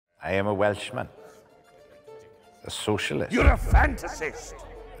I am a Welshman. A socialist. You're a fantasist.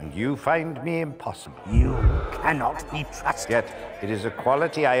 And you find me impossible. You cannot be trusted. Yet it is a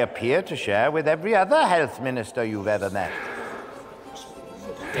quality I appear to share with every other health minister you've ever met.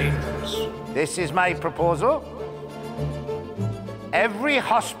 Dangerous. This is my proposal. Every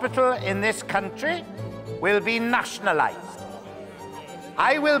hospital in this country will be nationalized.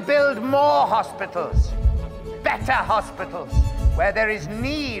 I will build more hospitals, better hospitals, where there is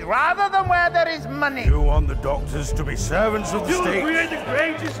need rather than where there is money. You want the doctors to be servants of the state? You'll create the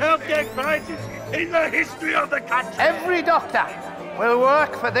greatest healthcare crisis in the history of the country. Every doctor will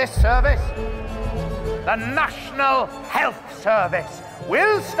work for this service. The National Health Service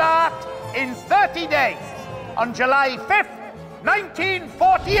will start in 30 days on July 5th,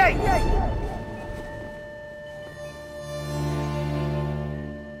 1948.